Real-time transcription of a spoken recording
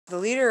the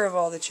leader of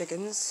all the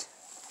chickens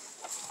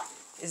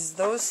is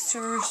those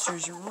two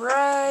roosters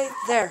right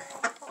there.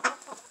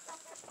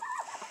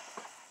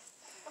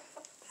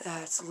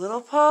 That's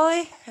Little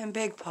Polly and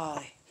Big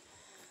Polly.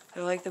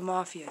 They're like the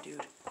mafia,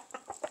 dude.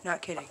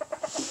 Not kidding.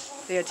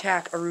 They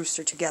attack a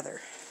rooster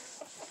together.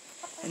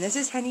 And this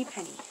is Henny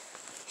Penny.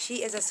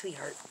 She is a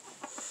sweetheart.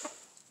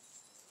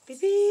 Beep,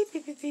 beep,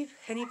 beep, beep, beep.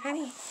 Henny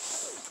Penny.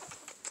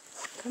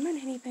 Come on,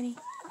 Henny Penny.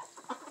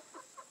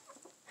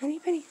 Henny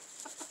Penny.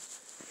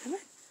 Come on.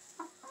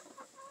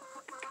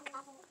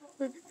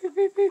 Beep, beep,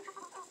 beep, beep.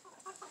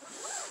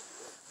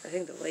 I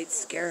think the light's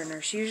scaring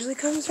her. She usually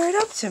comes right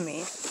up to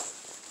me.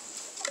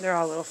 They're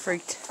all a little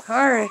freaked.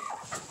 Alright.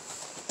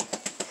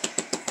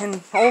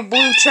 And old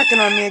Blue checking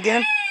on me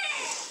again.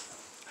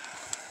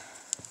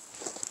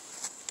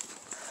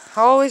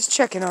 Always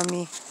checking on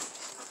me.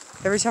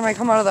 Every time I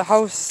come out of the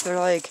house, they're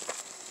like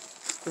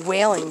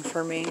wailing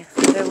for me.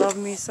 They love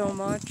me so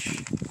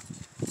much.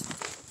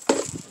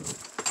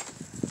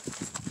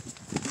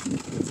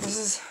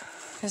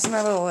 This is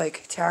my little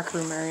like tack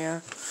room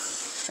area.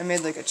 I made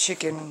like a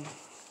chicken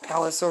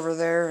palace over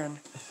there, and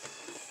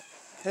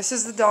this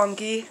is the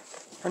donkey.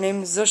 Her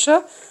name is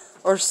Zusha,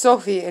 or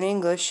Sophie in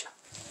English.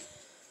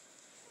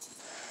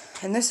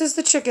 And this is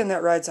the chicken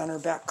that rides on her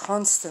back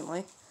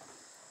constantly.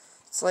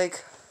 It's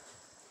like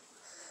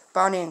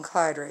Bonnie and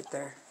Clyde right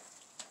there.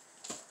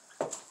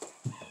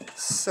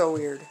 So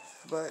weird,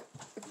 but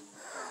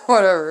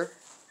whatever.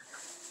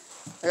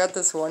 I got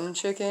this one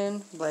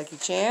chicken, Blackie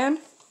Chan.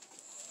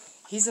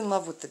 He's in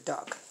love with the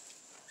duck.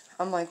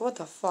 I'm like, what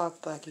the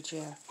fuck, Blackie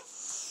Chan?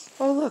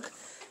 Oh, look.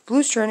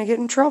 Blue's trying to get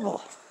in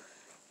trouble.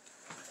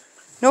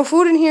 No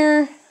food in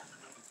here.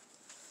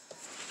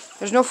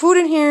 There's no food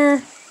in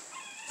here.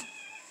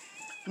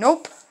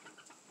 Nope.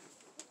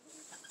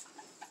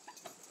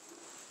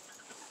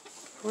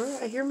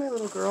 Where? I hear my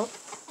little girl.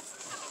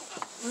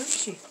 Where is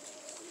she?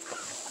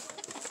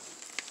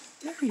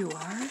 There you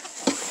are.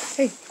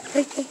 Hey,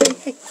 hey, hey, hey,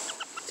 hey.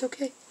 It's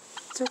okay.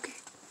 It's okay.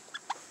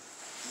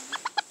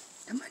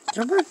 Come on,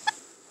 jump on.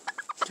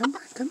 Jump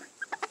on, come on.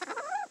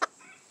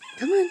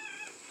 Come on.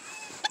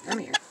 Come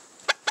here.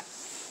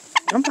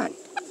 Jump on.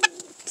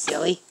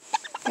 Silly.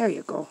 There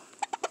you go.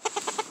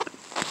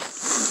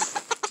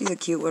 She's a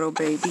cute little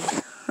baby,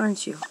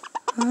 aren't you?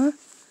 Huh?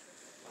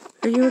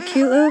 Are you a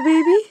cute little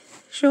baby?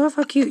 Show off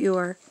how cute you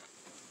are.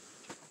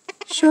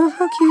 Show off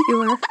how cute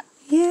you are.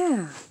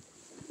 Yeah.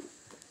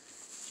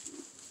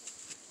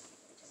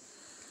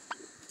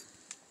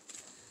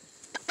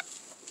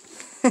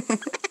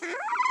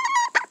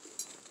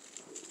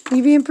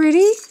 You being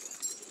pretty?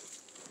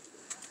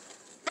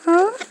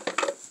 Huh?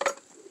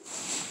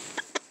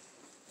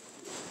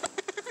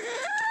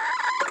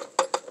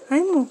 Hi,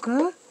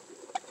 Mocha.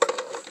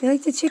 You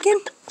like the chicken?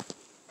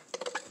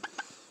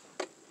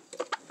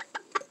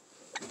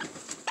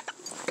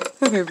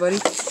 Come here, buddy.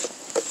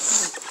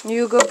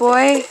 You a good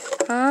boy?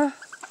 Huh?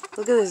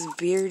 Look at this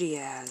beard he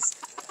has.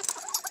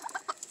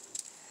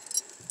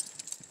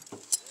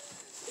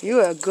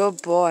 You a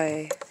good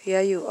boy.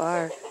 Yeah, you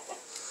are.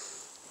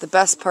 The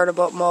best part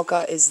about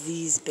Mocha is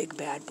these big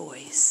bad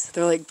boys.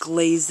 They're like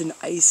glazed in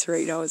ice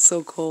right now. It's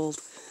so cold.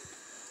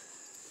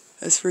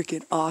 That's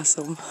freaking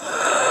awesome.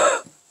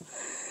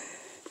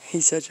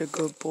 He's such a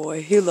good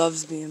boy. He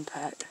loves being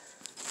pet.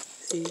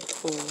 See?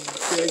 Oh,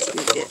 he likes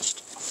being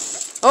itched.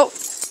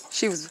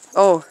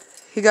 Oh,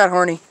 he got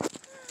horny.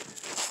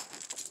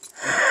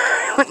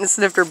 Went and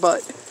sniffed her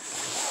butt.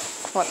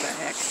 What the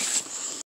heck?